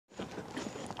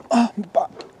I'm back.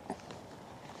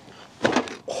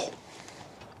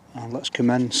 And let's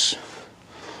commence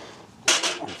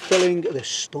on filling this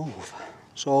stove.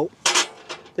 So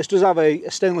this does have a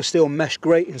stainless steel mesh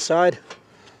grate inside,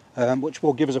 which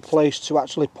will give us a place to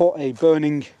actually put a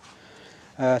burning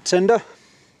tinder.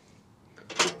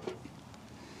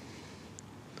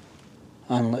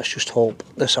 And let's just hope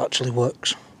this actually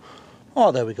works.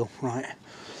 Oh, there we go, right.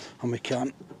 And we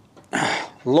can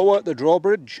lower the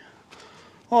drawbridge.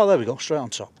 Oh, there we go, straight on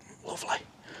top. Lovely.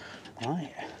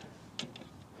 Right.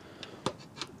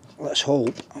 Let's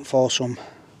hope for some,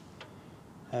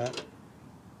 and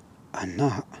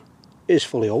that is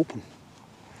fully open.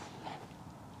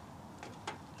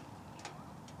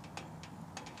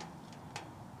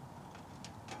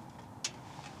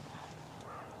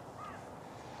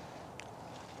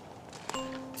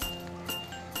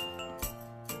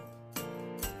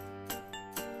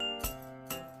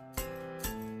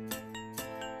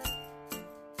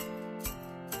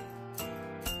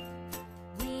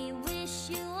 We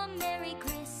wish you a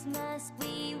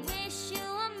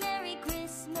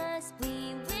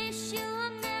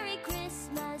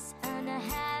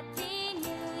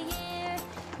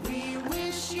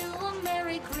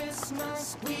Merry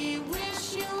Christmas.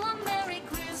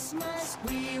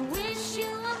 We wish you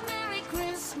a Merry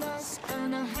Christmas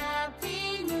and a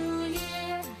Happy New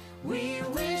Year. We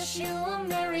wish you a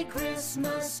Merry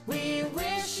Christmas. We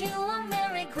wish you a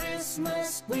Merry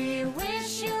Christmas. We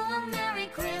wish you a Merry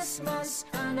Christmas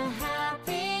and a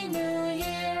Happy New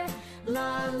Year.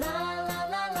 La la la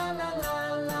la la la la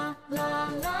la la la la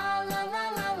la la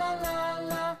la la la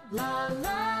la.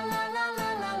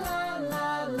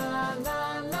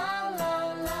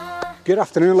 Good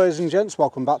afternoon, ladies and gents,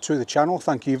 welcome back to the channel.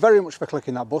 Thank you very much for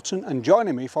clicking that button and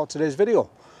joining me for today's video.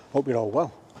 Hope you're all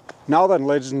well. Now then,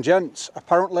 ladies and gents,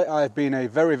 apparently I have been a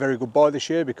very good boy this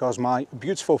year because my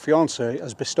beautiful fiance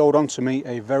has bestowed onto me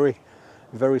a very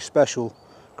special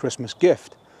Christmas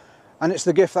gift. And it's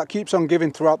the gift that keeps on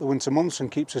giving throughout the winter months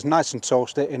and keeps us nice and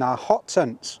toasty in our hot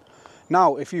tents.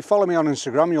 Now, if you follow me on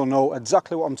Instagram, you'll know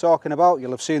exactly what I'm talking about.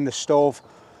 You'll have seen this stove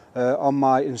on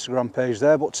my Instagram page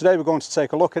there, but today we're going to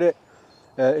take a look at it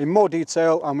in more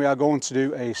detail, and we are going to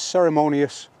do a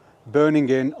ceremonious burning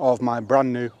in of my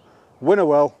brand new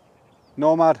Winnerwell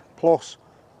Nomad Plus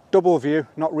double view,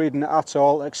 not reading it at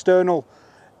all, external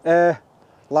air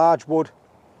large wood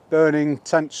burning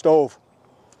tent stove.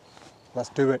 Let's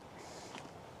do it.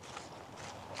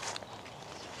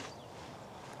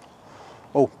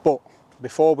 Oh, but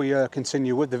before we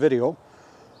continue with the video,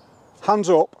 hands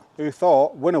up who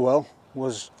thought Winnerwell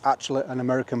was actually an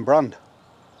American brand.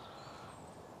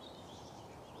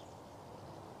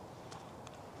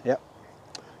 Yep,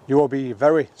 you will be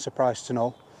very surprised to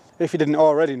know, if you didn't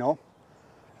already know,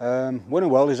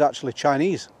 Winnerwell is actually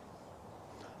Chinese,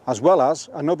 as well as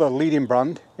another leading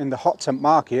brand in the hot tent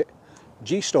market,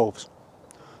 G stoves.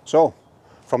 So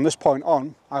from this point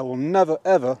on, I will never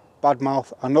ever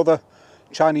badmouth another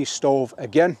Chinese stove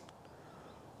again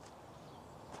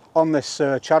on this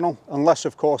channel, unless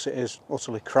of course it is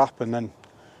utterly crap, and then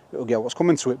it'll get what's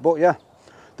coming to it. But yeah,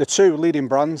 the two leading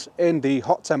brands in the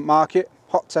hot tent market,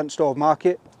 hot tent stove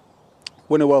market,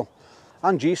 Winnerwell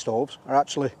and G stoves, are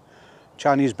actually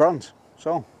Chinese brands.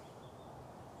 So,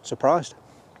 surprised.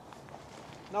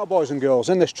 Now, boys and girls,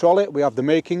 in this trolley we have the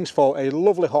makings for a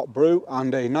lovely hot brew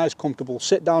and a nice comfortable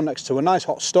sit down next to a nice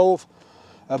hot stove.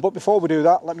 But before we do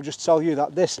that, let me just tell you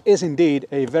that this is indeed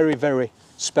a very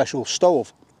special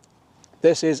stove.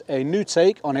 This is a new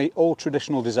take on an old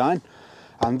traditional design,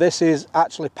 and this is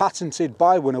actually patented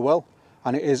by Winnerwell,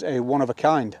 and it is a one of a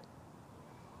kind.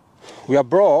 We have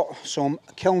brought some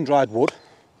kiln dried wood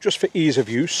just for ease of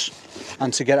use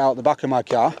and to get out the back of my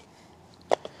car,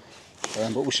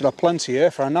 but we should have plenty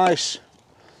here for a nice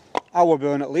hour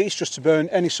burn at least, just to burn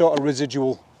any sort of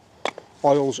residual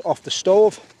oils off the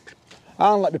stove.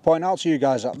 And let me point out to you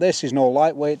guys that this is no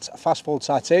lightweight fast fold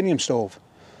titanium stove.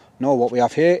 No, what we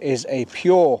have here is a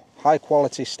pure high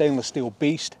quality stainless steel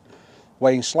beast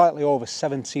weighing slightly over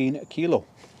 17 kilo.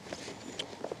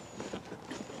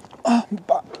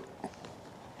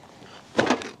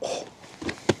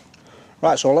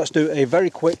 Right, so let's do a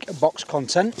very quick box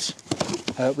contents.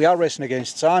 We are racing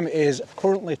against time. It is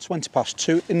currently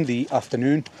 2:20 in the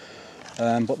afternoon,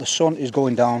 but the sun is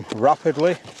going down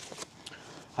rapidly,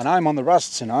 and I'm on the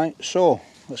Raz tonight, so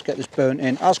let's get this burnt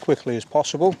in as quickly as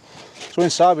possible. So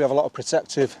inside we have a lot of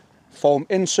protective foam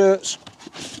inserts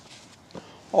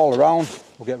all around.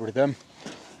 We'll get rid of them.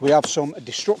 We have some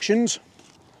destructions.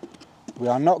 We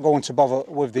are not going to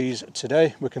bother with these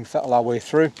today. We can fettle our way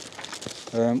through.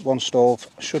 One stove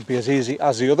should be as easy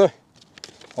as the other.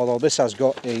 although this has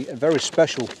got a very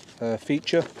special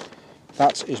feature.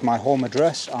 That is my home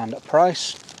address and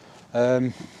price.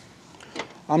 I'm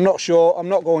not sure, I'm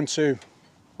not going to,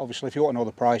 obviously if you want to know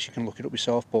the price you can look it up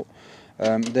yourself, but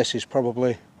this is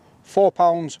probably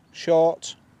 £4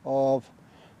 short of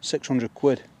 600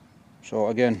 quid. So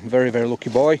again, very, very lucky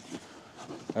boy.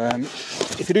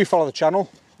 If you do follow the channel,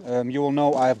 you will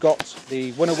know I have got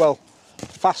the Winnerwell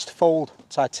Fast Fold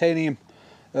Titanium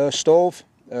stove,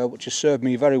 which has served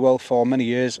me very well for many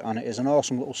years, and it is an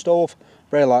awesome little stove,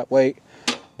 very lightweight.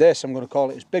 This, I'm going to call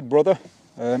it its big brother.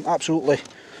 Absolutely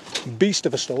beast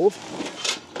of a stove.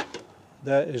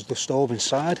 There is the stove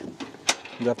inside.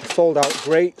 You have the fold out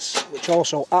grates, which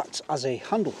also act as a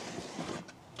handle.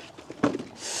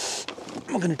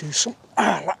 I'm going to do some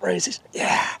lat raises.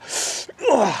 Yeah.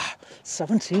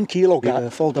 17 kilo,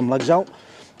 guys. Fold them legs out.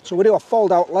 So we do have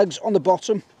fold out legs on the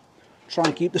bottom. Try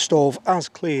and keep the stove as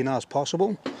clean as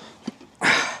possible.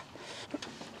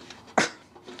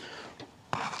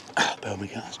 Bear with me,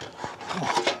 guys.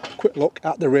 Quick look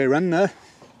at the rear end there.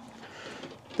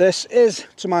 This is,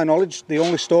 to my knowledge, the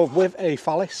only stove with a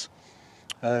phallus.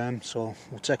 So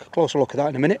we'll take a closer look at that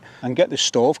in a minute and get this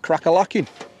stove crack-a-lacking.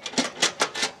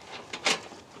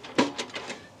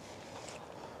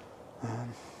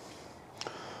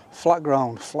 Flat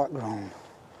ground, flat ground.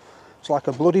 It's like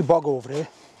a bloody bog over here.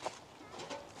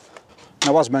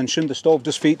 Now, as mentioned, the stove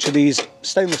does feature these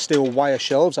stainless steel wire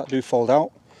shelves that do fold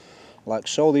out, like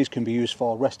so. These can be used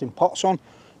for resting pots on,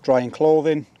 drying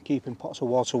clothing, keeping pots of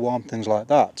water warm, things like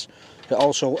that. It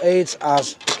also aids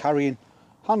as a carrying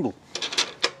handle.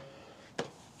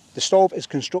 The stove is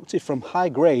constructed from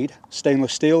high-grade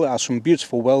stainless steel. It has some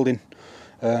beautiful welding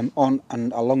on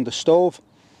and along the stove.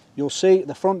 You'll see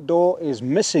the front door is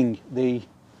missing the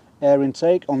air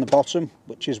intake on the bottom,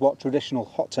 which is what traditional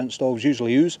hot tent stoves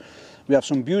usually use. We have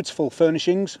some beautiful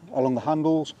furnishings along the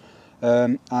handles,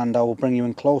 and I will bring you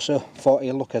in closer for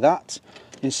a look at that.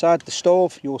 Inside the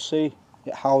stove, you'll see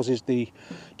it houses the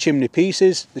chimney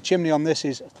pieces. The chimney on this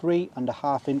is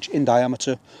 3.5 inch in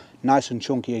diameter, nice and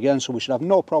chunky again, so we should have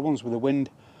no problems with the wind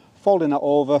folding that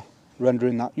over,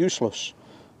 rendering that useless,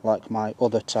 like my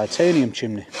other titanium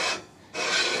chimney.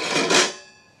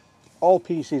 All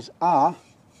pieces are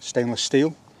stainless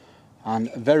steel,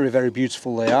 and very, very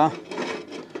beautiful they are.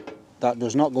 That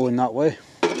does not go in that way.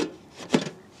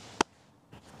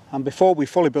 And before we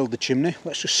fully build the chimney,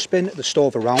 let's just spin the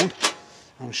stove around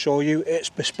and show you its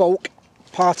bespoke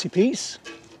party piece.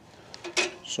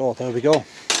 So there we go.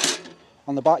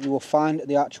 On the back you will find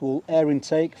the actual air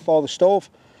intake for the stove.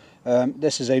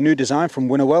 This is a new design from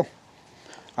Winnerwell,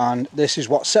 and this is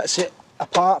what sets it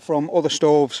apart from other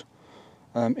stoves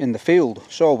in the field.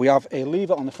 So we have a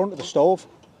lever on the front of the stove,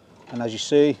 and as you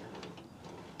see,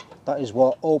 that is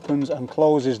what opens and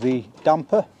closes the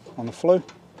damper on the flue.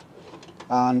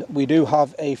 And we do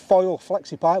have a foil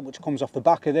flexi pipe which comes off the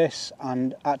back of this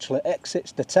and actually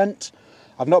exits the tent.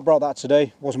 I've not brought that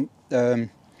today, wasn't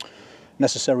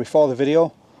necessary for the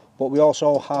video, but we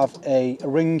also have a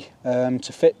ring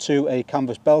to fit to a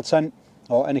canvas bell tent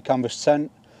or any canvas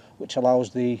tent, which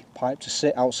allows the pipe to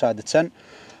sit outside the tent.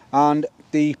 And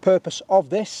the purpose of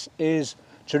this is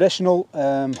traditional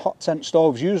hot tent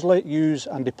stoves usually use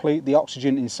and deplete the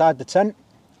oxygen inside the tent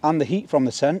and the heat from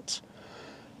the tent,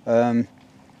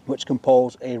 which can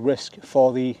pose a risk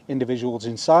for the individuals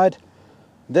inside.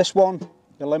 This one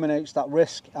eliminates that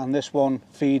risk, and this one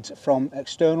feeds from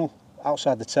external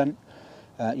outside the tent.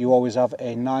 You always have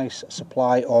a nice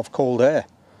supply of cold air.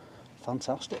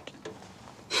 Fantastic.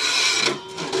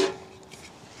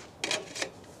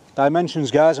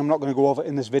 Dimensions, guys, I'm not going to go over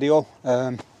in this video.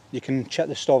 You can check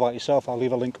this stove out yourself. I'll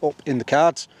leave a link up in the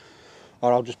cards,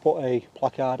 or I'll just put a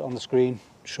placard on the screen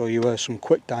to show you some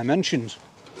quick dimensions.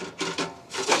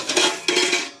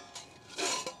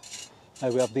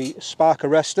 There we have the spark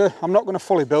arrestor. I'm not going to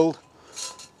fully build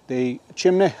the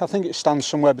chimney. I think it stands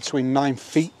somewhere between 9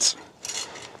 feet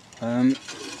on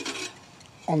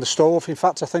the stove. In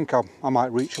fact, I think I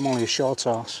might reach. I'm only a short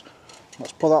arse.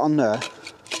 Let's put that on there.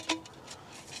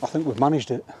 I think we've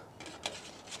managed it.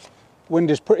 Wind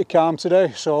is pretty calm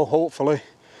today, so hopefully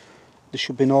there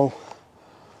should be no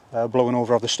blowing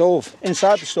over of the stove.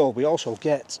 Inside the stove we also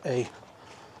get a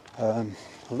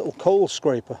little coal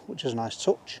scraper, which is a nice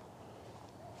touch.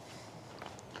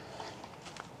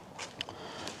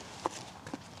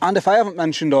 And if I haven't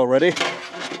mentioned already,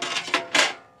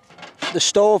 the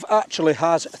stove actually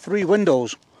has 3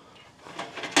 windows,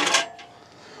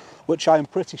 which I am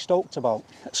pretty stoked about,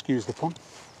 excuse the pun.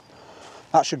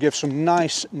 That should give some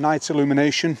nice night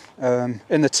illumination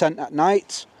in the tent at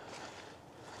night.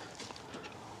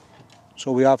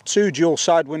 So we have 2 dual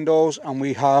side windows, and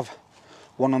we have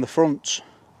one on the front.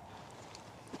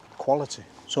 Quality.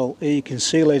 So here you can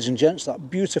see, ladies and gents, that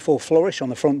beautiful flourish on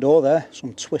the front door there,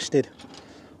 some twisted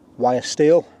wire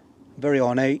steel, very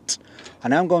ornate.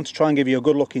 And I'm going to try and give you a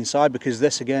good look inside, because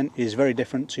this again is very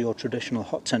different to your traditional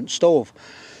hot tent stove.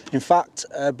 In fact,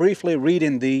 briefly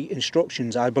reading the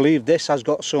instructions, I believe this has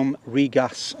got some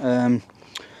gasifier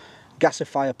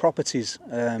properties,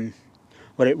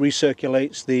 where it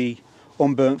recirculates the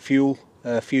unburnt fuel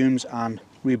fumes and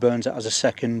reburns it as a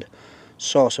second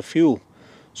source of fuel.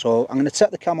 So I'm going to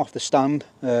take the cam off the stand,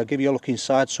 give you a look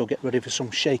inside, so get ready for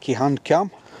some shaky hand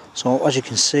cam. So as you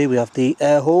can see, we have the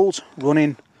air holes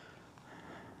running,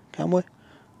 can we?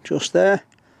 Just there,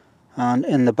 and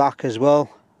in the back as well.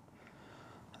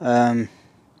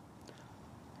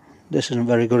 This isn't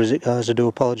very good, is it, guys? I do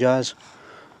apologise.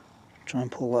 Try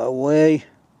and pull that away.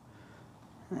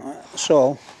 Right,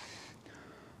 so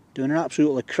doing an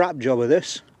absolutely crap job of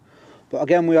this, but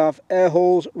again we have air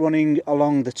holes running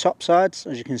along the top sides,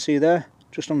 as you can see there,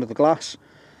 just under the glass.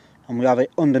 And we have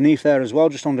it underneath there as well,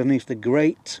 just underneath the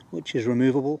grate, which is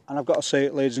removable. And I've got to say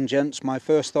it, ladies and gents, my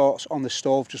first thoughts on the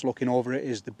stove, just looking over it,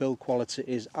 is the build quality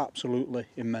is absolutely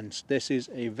immense. This is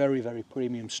a very, very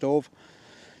premium stove.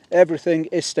 Everything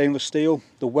is stainless steel.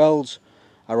 The welds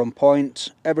are on point.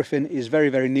 Everything is very,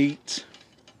 very neat.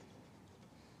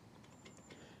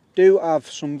 Do have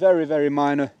some very, very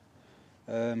minor,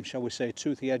 shall we say,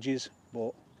 toothy edges,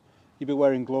 but you'll be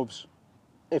wearing gloves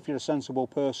if you're a sensible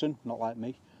person, not like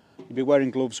me. You'll be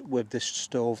wearing gloves with this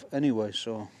stove anyway,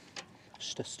 so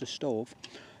it's just a stove.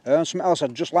 Something else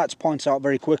I'd just like to point out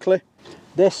very quickly.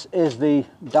 This is the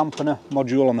dampener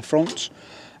module on the front,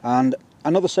 and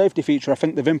another safety feature I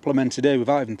think they've implemented here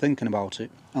without even thinking about it,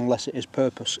 unless it is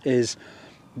purpose, is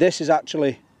this is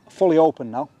actually fully open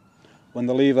now when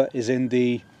the lever is in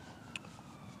the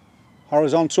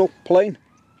horizontal plane.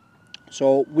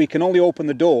 So we can only open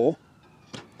the door.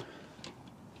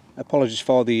 Apologies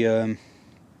for the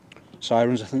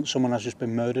sirens, I think someone has just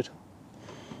been murdered,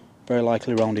 very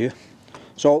likely around here.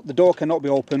 So the door cannot be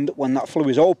opened when that flue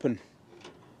is open.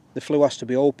 The flue has to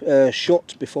be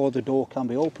shut before the door can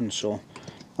be opened, so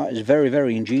that is very,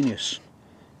 very ingenious.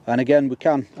 And again, we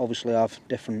can obviously have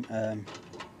different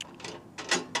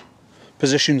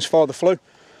positions for the flue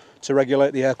to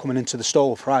regulate the air coming into the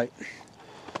stove. Right,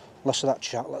 less of that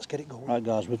chat, let's get it going. Right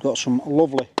guys, we've got some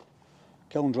lovely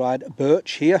kiln dried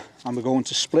birch here, and we're going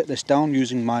to split this down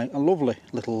using my lovely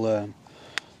little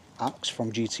axe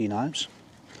from GT Knives.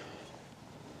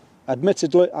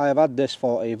 Admittedly, I have had this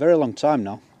for a very long time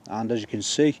now, and as you can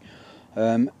see,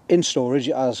 in storage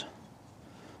it has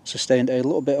sustained a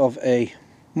little bit of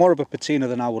more of a patina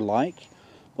than I would like,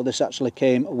 but this actually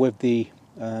came with the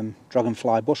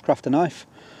Dragonfly Bushcraft knife,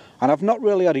 and I've not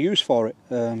really had a use for it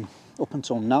up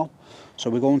until now. So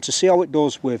we're going to see how it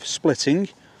does with splitting.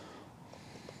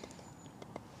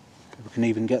 We can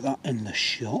even get that in the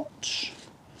shot.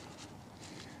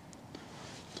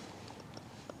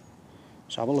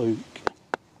 Let's have a look.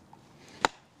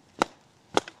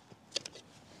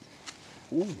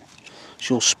 Ooh,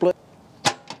 she'll split.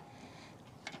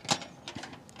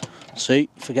 See,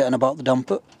 forgetting about the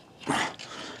damper.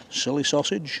 Silly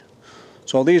sausage.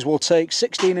 So these will take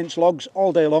 16-inch logs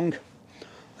all day long,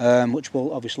 which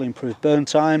will obviously improve burn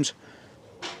times,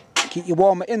 keep you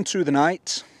warmer into the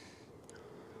night.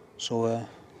 So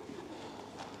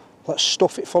let's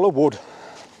stuff it full of wood.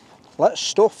 Let's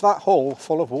stuff that hole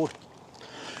full of wood.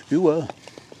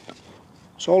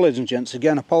 So ladies and gents,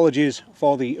 again apologies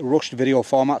for the rushed video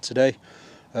format today.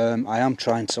 I am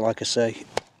trying to, like I say,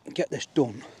 get this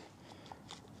done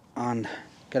and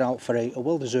get out for a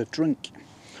well-deserved drink.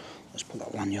 Let's put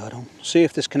that lanyard on. See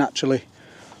if this can actually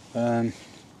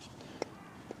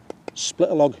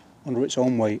split a log under its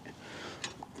own weight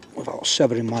without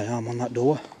severing my arm on that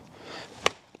door.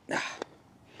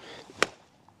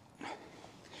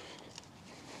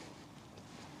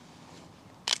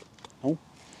 Oh,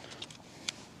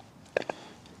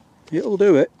 it'll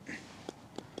do it.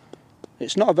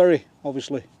 It's not a very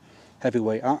obviously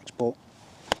heavyweight axe, but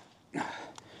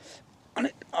and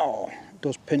it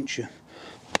does pinch you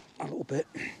a little bit,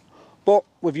 but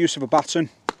with use of a baton,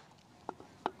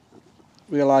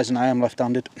 realising I am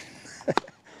left-handed,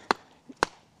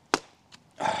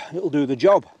 it'll do the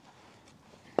job.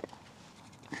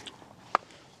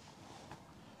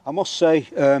 I must say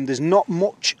there's not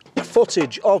much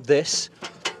footage of this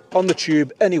on the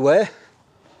tube anywhere,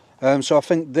 so I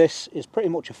think this is pretty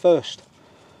much a first.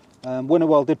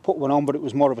 Winnerwell did put one on, but it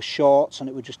was more of a shorts, and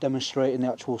it was just demonstrating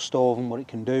the actual stove and what it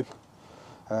can do.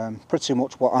 Pretty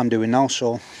much what I'm doing now,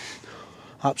 so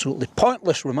absolutely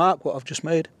pointless remark what I've just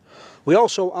made. We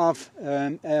also have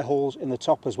air holes in the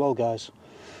top as well, guys.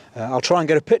 I'll try and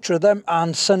get a picture of them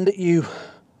and send it you,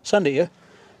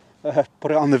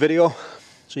 put it on the video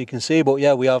so you can see. But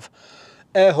yeah, we have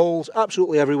air holes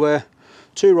absolutely everywhere,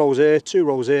 2 rows here, 2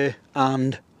 rows here,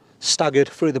 and staggered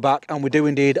through the back, and we do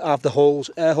indeed have the holes,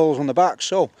 air holes on the back.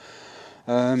 So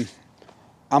I'm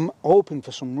hoping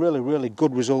for some really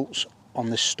good results on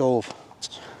this stove.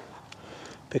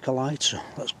 Pick a lighter.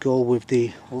 Let's go with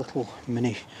the little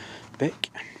mini Bic.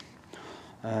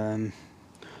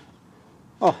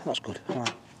 Oh, that's good.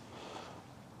 Right.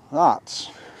 That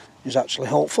is actually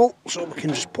helpful, so we can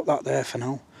just put that there for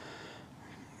now.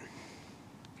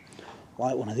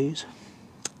 Like one of these,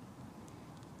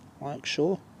 like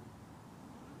so.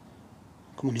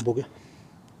 Come on, you bugger.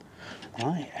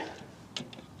 Right.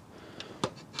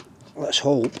 Let's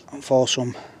hope for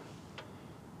some.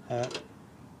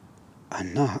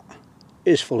 And that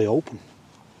is fully open.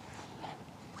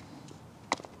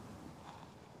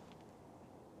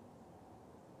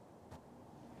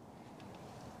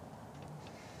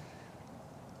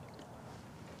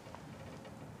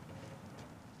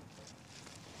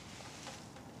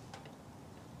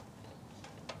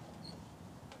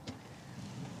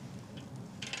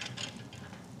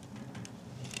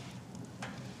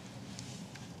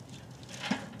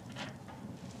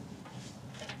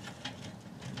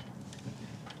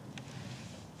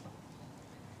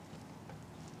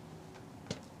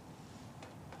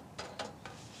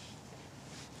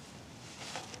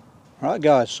 Right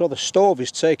guys, so the stove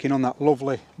is taking on that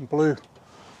lovely blue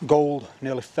gold,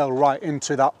 nearly fell right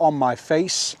into that on my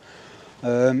face.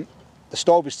 The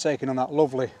stove is taking on that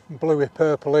lovely bluey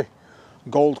purpley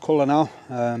gold colour now.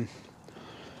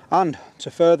 And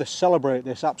to further celebrate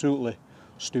this absolutely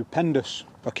stupendous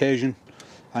occasion,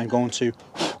 I'm going to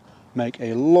make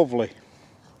a lovely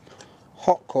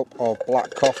hot cup of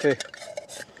black coffee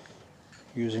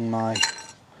using my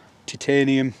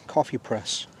titanium coffee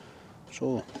press.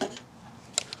 So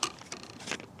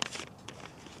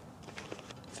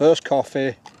first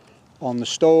coffee on the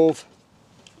stove,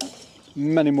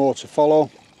 many more to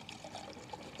follow.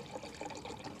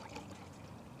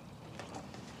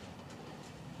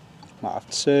 Might have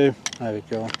 2, there we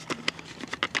go.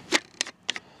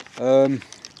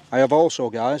 I have also,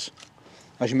 guys,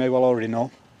 as you may well already know,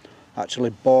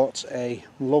 actually bought a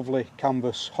lovely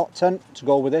canvas hot tent to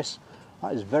go with this.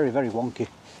 That is very wonky.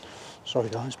 Sorry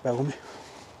guys, bear with me.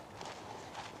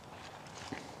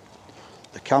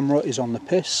 The camera is on the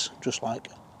piss, just like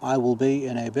I will be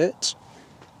in a bit.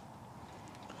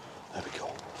 There we go.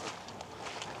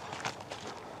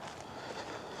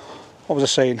 What was I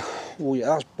saying? Oh yeah,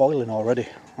 that's boiling already.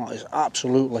 That is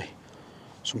absolutely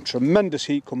some tremendous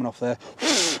heat coming off there.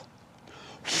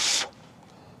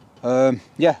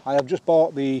 Yeah, I have just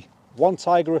bought the One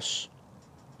Tigris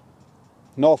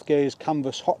North Gaze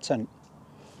canvas hot tent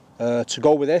to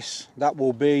go with this. That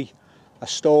will be a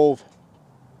stove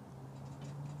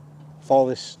for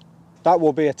this. That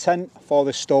will be a tent for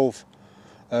this stove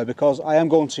because I am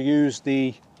going to use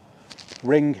the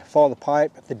ring for the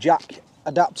pipe, the jack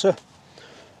adapter,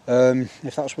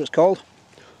 if that's what it's called.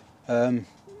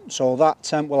 So that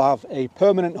tent will have a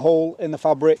permanent hole in the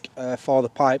fabric for the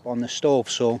pipe on the stove.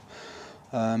 So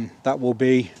that will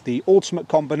be the ultimate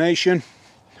combination.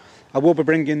 I will be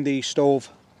bringing the stove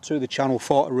to the channel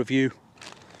for a review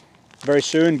very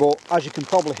soon, but as you can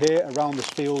probably hear around this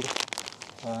field,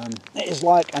 it is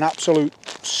like an absolute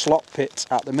slop pit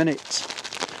at the minute.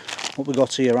 What we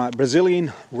got here, right?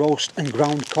 Brazilian roast and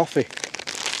ground coffee.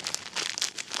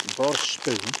 Brought a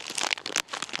spoon.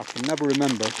 I can never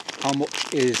remember how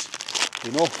much is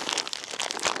enough.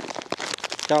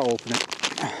 Can't open it.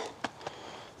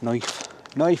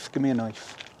 Knife, give me a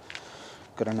knife.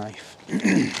 Got a knife.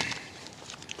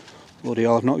 Bloody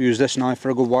hell, I've not used this knife for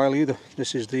a good while either.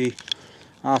 This is the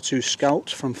R2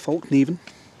 Scout from Falkneven.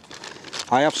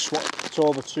 I have swapped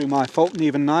over to my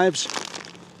Falkneven knives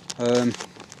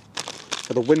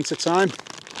for the winter time.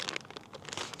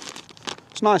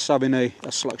 It's nice having a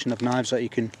selection of knives that you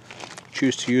can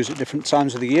choose to use at different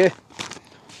times of the year.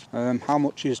 How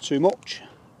much is too much?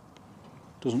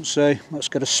 Doesn't say. Let's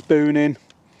get a spoon in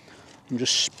and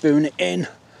just spoon it in.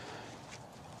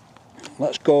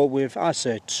 Let's go with, I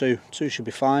say 2. 2 should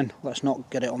be fine. Let's not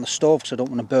get it on the stove because I don't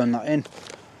want to burn that in.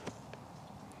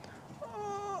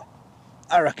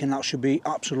 I reckon that should be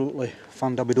absolutely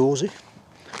fandabidozy.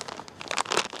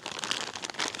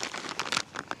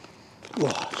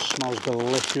 Oh, it smells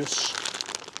delicious.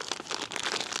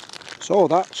 So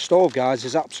that stove, guys,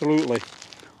 is absolutely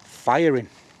firing.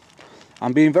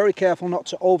 I'm being very careful not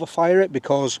to overfire it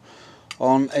because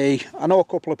I know a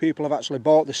couple of people have actually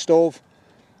bought this stove.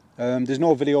 There's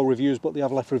no video reviews, but they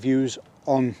have left reviews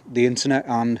on the internet,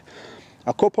 and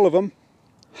A couple of them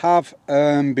have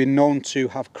been known to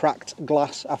have cracked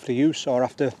glass after use or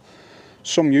after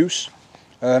some use,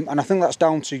 and I think that's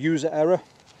down to user error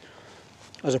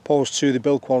as opposed to the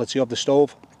build quality of the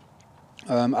stove.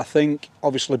 I think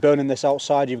obviously burning this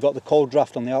outside, you've got the cold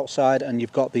draft on the outside and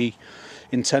you've got the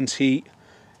intense heat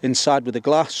inside with the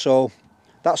glass, so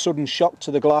that sudden shock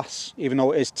to the glass, even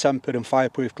though it is tempered and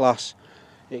fireproof glass,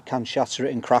 it can shatter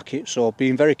it and crack it, so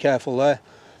being very careful there.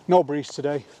 No breeze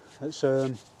today, it's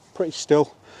pretty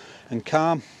still and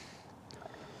calm,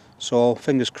 so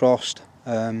fingers crossed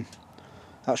that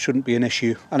shouldn't be an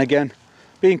issue. And again,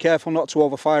 being careful not to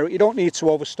overfire it. You don't need to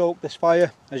overstoke this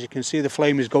fire. As you can see, the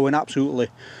flame is going absolutely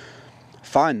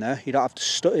fine there. You don't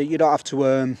have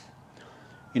to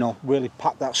you know, really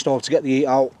pack that stove to get the heat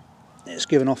out. It's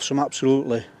giving off some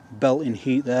absolutely belting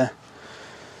heat there.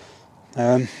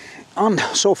 And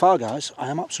so far, guys, I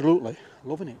am absolutely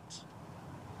loving it.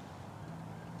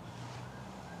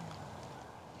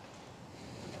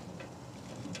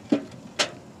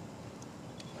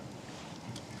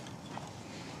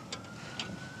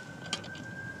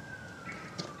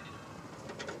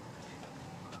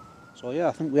 So yeah,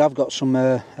 I think we have got some,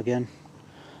 again,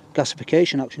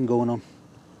 gasification action going on,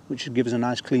 which should give us a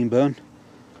nice clean burn.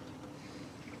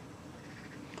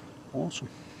 Awesome.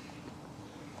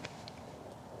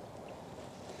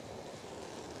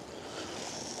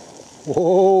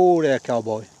 Whoa there,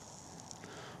 cowboy.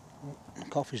 The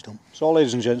coffee's done. So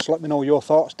ladies and gents, let me know your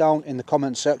thoughts down in the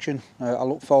comments section. I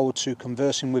look forward to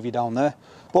conversing with you down there.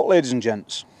 But ladies and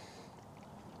gents,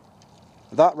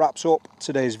 that wraps up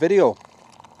today's video.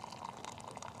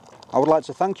 I would like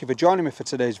to thank you for joining me for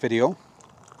today's video,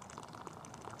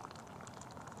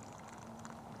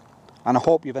 and I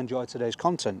hope you've enjoyed today's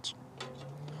content.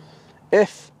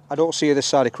 If I don't see you this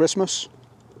side of Christmas,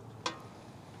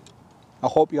 I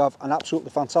hope you have an absolutely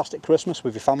fantastic Christmas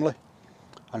with your family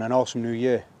and an awesome new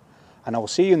year, and I will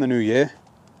see you in the new year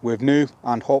with new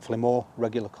and hopefully more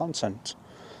regular content.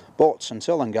 But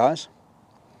until then, guys,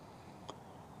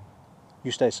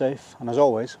 you stay safe, and as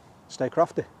always, stay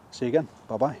crafty. See you again.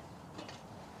 Bye bye.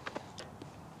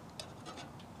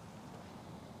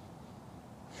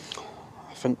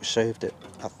 I think we saved it.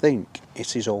 I think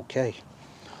it is okay.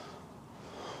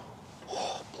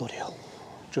 Oh, bloody hell.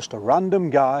 Just a random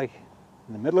guy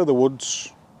in the middle of the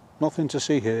woods, nothing to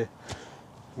see here,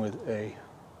 with a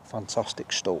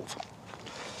fantastic stove.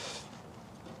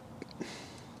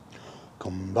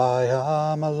 Come by,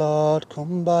 my lord,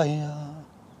 come by.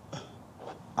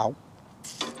 Ow.